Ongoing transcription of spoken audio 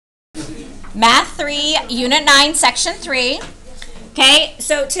Math 3, Unit 9, Section 3. Okay,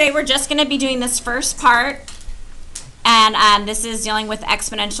 so today we're just going to be doing this first part, and this is dealing with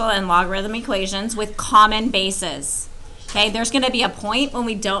exponential and logarithm equations with common bases. Okay, there's going to be a point when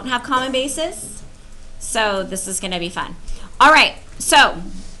we don't have common bases, so this is going to be fun. All right, so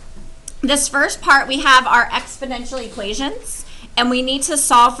this first part we have our exponential equations, and we need to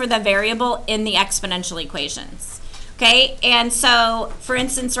solve for the variable in the exponential equations. Okay, and so for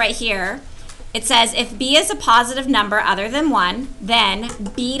instance right here, it says if b is a positive number other than 1, then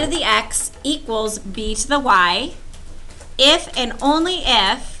b to the x equals b to the y if and only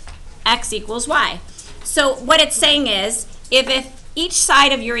if x equals y. So what it's saying is if each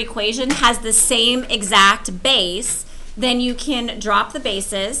side of your equation has the same exact base, then you can drop the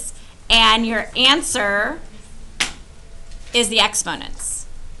bases and your answer is the exponents.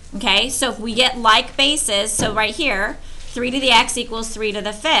 Okay, so if we get like bases, so right here, 3 to the x equals 3 to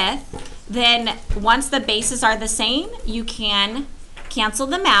the 5th, then once the bases are the same, you can cancel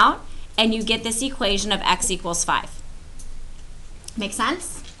them out and you get this equation of x equals 5. Make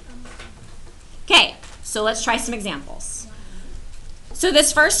sense? Okay, so let's try some examples. So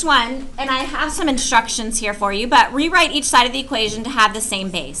this first one, and I have some instructions here for you, but rewrite each side of the equation to have the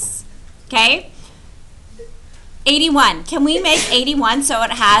same base. Okay? 81. Can we make 81 so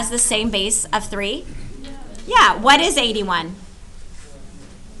it has the same base of 3? Yeah, what is 81?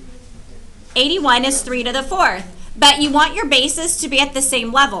 81 is 3 to the 4th, but you want your bases to be at the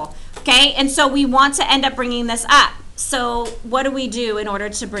same level, okay? And so we want to end up bringing this up. So what do we do in order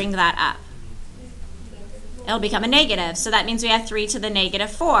to bring that up? It'll become a negative, so that means we have 3 to the negative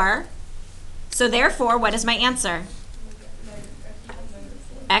 4. So therefore, what is my answer?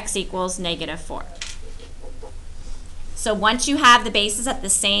 X equals negative 4. So once you have the bases at the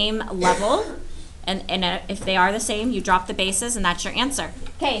same level, and if they are the same, you drop the bases, and that's your answer.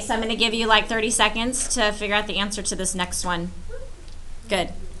 Okay, so I'm going to give you like 30 seconds to figure out the answer to this next one. Good.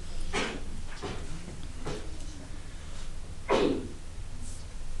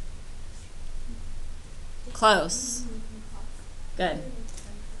 Close. Good.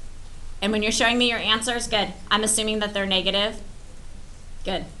 And when you're showing me your answers, good. I'm assuming that they're negative.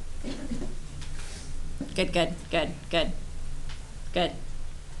 Good. Good, good, good, good, good,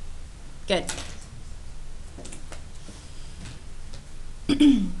 good.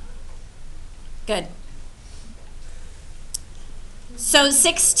 Good. So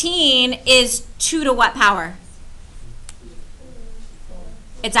 16 is 2 to what power?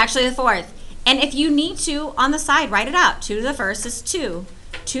 It's actually the 4th. And if you need to, on the side, write it out. 2 to the 1st is 2.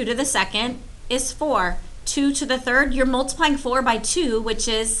 2 to the 2nd is 4. 2 to the 3rd, you're multiplying 4 by 2, which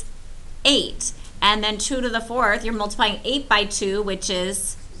is 8. And then 2 to the 4th, you're multiplying 8 by 2, which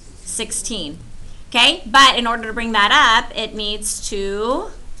is 16. Okay, but in order to bring that up, it needs to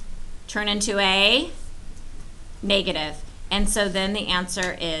turn into a negative. And so then the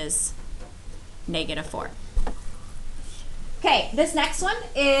answer is negative 4. Okay, this next one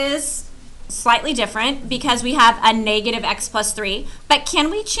is slightly different because we have a negative x plus 3. But can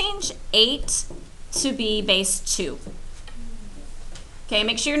we change 8 to be base 2? Okay,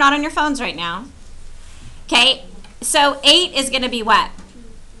 make sure you're not on your phones right now. Okay, so 8 is going to be what?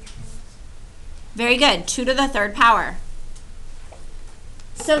 Very good, 2 to the 3rd power.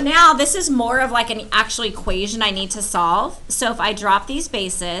 So now this is more of like an actual equation I need to solve. So if I drop these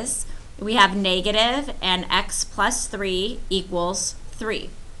bases, we have negative and x plus 3 equals 3.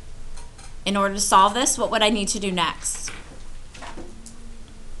 In order to solve this, what would I need to do next?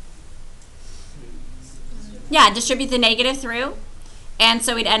 Yeah, distribute the negative through. And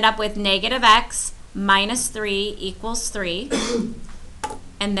so we'd end up with negative x minus 3 equals 3.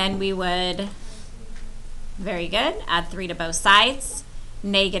 And then we would, very good, add 3 to both sides.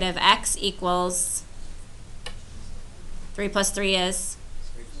 Negative x equals 3 plus 3 is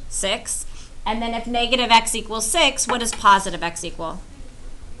 6. And then if negative x equals 6, what does positive x equal?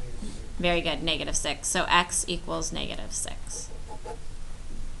 Very good, negative 6. So x equals negative 6.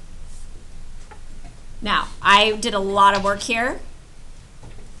 Now, I did a lot of work here.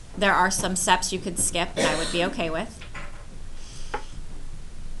 There are some steps you could skip that I would be okay with.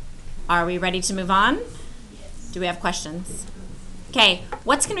 Are we ready to move on? Do we have questions? Okay,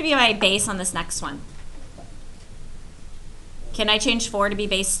 what's going to be my base on this next one? Can I change 4 to be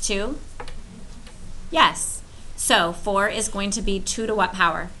base 2? Yes. So 4 is going to be 2 to what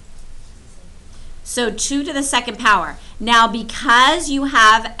power? So 2 to the 2nd power. Now because you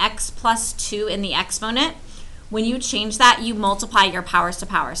have x plus 2 in the exponent, when you change that, you multiply your powers to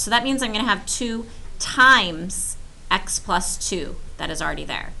powers. So that means I'm going to have 2 times x plus 2 that is already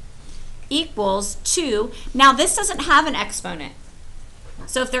there. Equals 2. Now this doesn't have an exponent.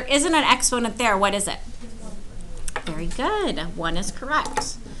 So if there isn't an exponent there, what is it? Very good. 1 is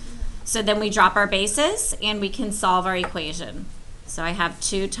correct. So then we drop our bases and we can solve our equation. So I have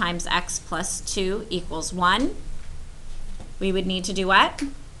 2 times x plus 2 equals 1. We would need to do what?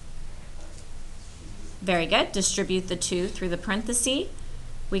 Very good. Distribute the 2 through the parenthesis.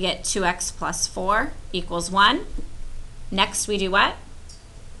 We get 2x plus 4 equals 1. Next we do what?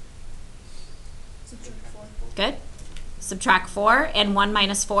 Subtract 4. Good. Subtract 4, and 1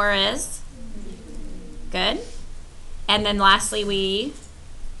 minus 4 is? Good. And then lastly we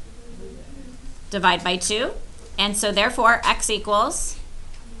divide by 2. And so therefore x equals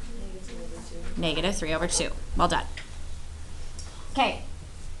 -3/2. Well done. Okay.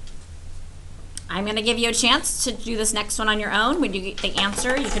 I'm going to give you a chance to do this next one on your own. When you get the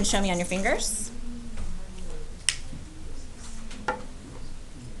answer, you can show me on your fingers.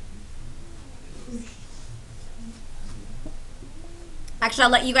 Actually,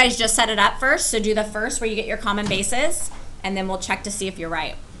 I'll let you guys just set it up first. So do the first where you get your common bases, and then we'll check to see if you're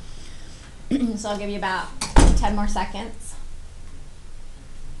right. So I'll give you about 10 more seconds.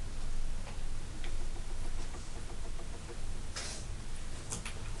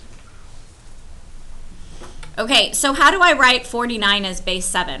 Okay, so how do I write 49 as base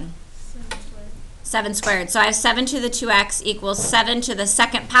 7? 7 squared. So I have 7 to the 2x equals 7 to the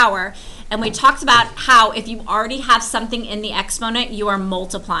second power. And we talked about how if you already have something in the exponent, you are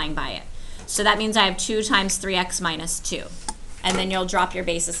multiplying by it. So that means I have 2 times 3x minus 2. And then you'll drop your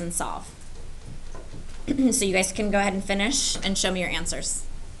basis and solve. So you guys can go ahead and finish and show me your answers.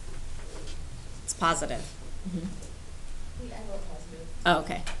 It's positive. Mm-hmm. I wrote positive. Oh,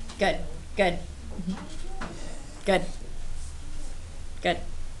 okay. Good. Good. Mm-hmm. Good. Good.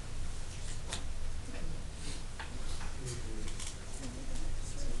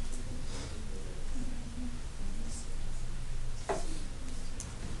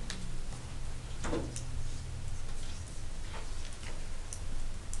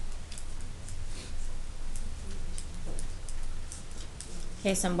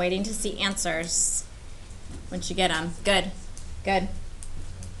 Okay, so I'm waiting to see answers once you get them. Good. Good.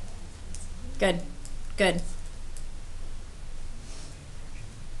 Good. Good.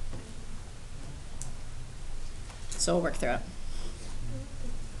 So we'll work through it.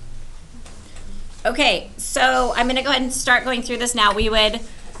 Okay, so I'm going to go ahead and start going through this now. We would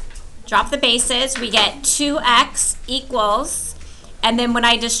drop the bases. We get 2x equals, and then when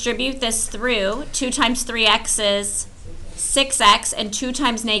I distribute this through, 2 times 3x is 6x, and 2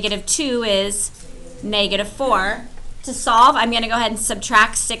 times -2 is -4. To solve, I'm going to go ahead and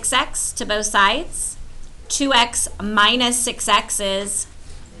subtract 6x to both sides. 2x minus 6x is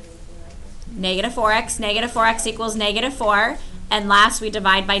 -4x. -4x equals -4. And last, we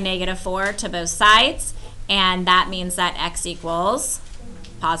divide by -4 to both sides. And that means that x equals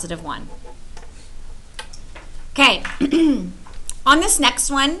 +1. Okay. On this next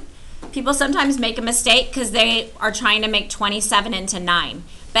one, people sometimes make a mistake because they are trying to make 27 into 9.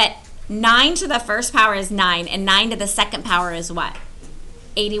 But 9 to the first power is 9, and 9 to the second power is what?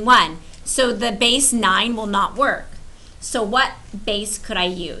 81. So the base 9 will not work. So what base could I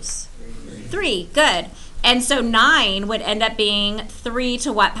use? 3. Good. And so 9 would end up being 3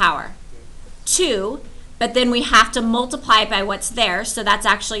 to what power? 2. But then we have to multiply by what's there. So that's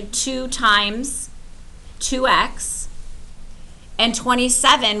actually 2 times 2x. And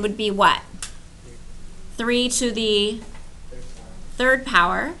 27 would be what? 3 to the third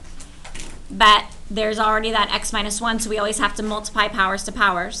power. But there's already that x minus 1, so we always have to multiply powers to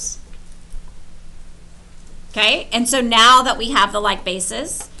powers. Okay, and so now that we have the like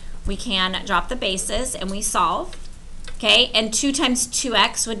bases, we can drop the bases and we solve. Okay, and 2 times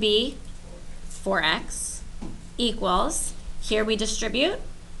 2x would be 4x equals, here we distribute,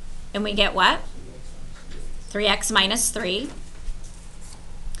 and we get what? 3x minus 3.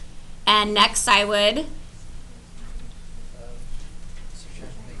 And next I would,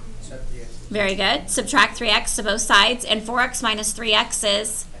 very good, subtract 3x to both sides, and 4x minus 3x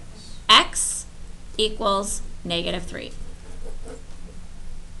is x equals -3.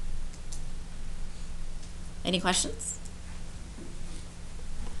 Any questions?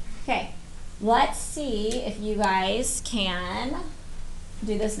 Okay, let's see if you guys can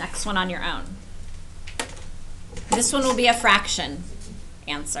do this next one on your own. This one will be a fraction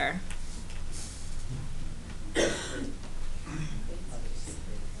answer.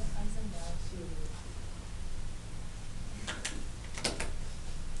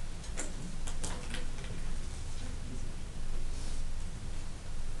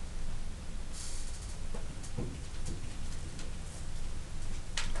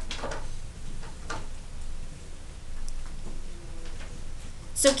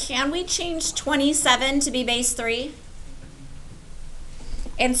 So can we change 27 to be base 3?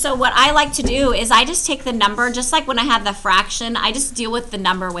 And so what I like to do is I just take the number, just like when I have the fraction, I just deal with the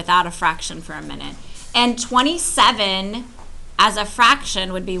number without a fraction for a minute. And 27 as a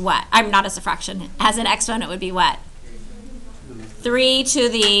fraction would be what? I'm not as a fraction. As an exponent would be what? 3 to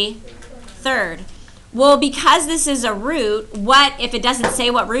the third. Well, because this is a root, what if it doesn't say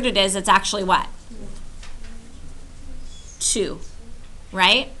what root it is? It's actually what? 2,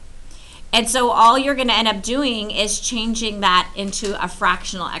 right? And so all you're going to end up doing is changing that into a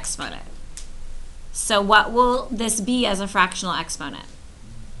fractional exponent. So what will this be as a fractional exponent?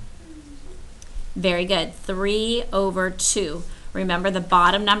 Very good. 3 over 2. Remember, the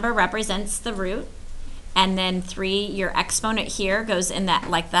bottom number represents the root, and then 3, your exponent here goes in that,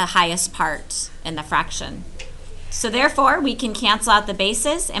 like the highest part in the fraction. So therefore, we can cancel out the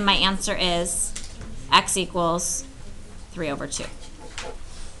bases, and my answer is x equals 3 over 2.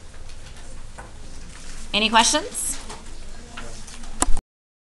 Any questions?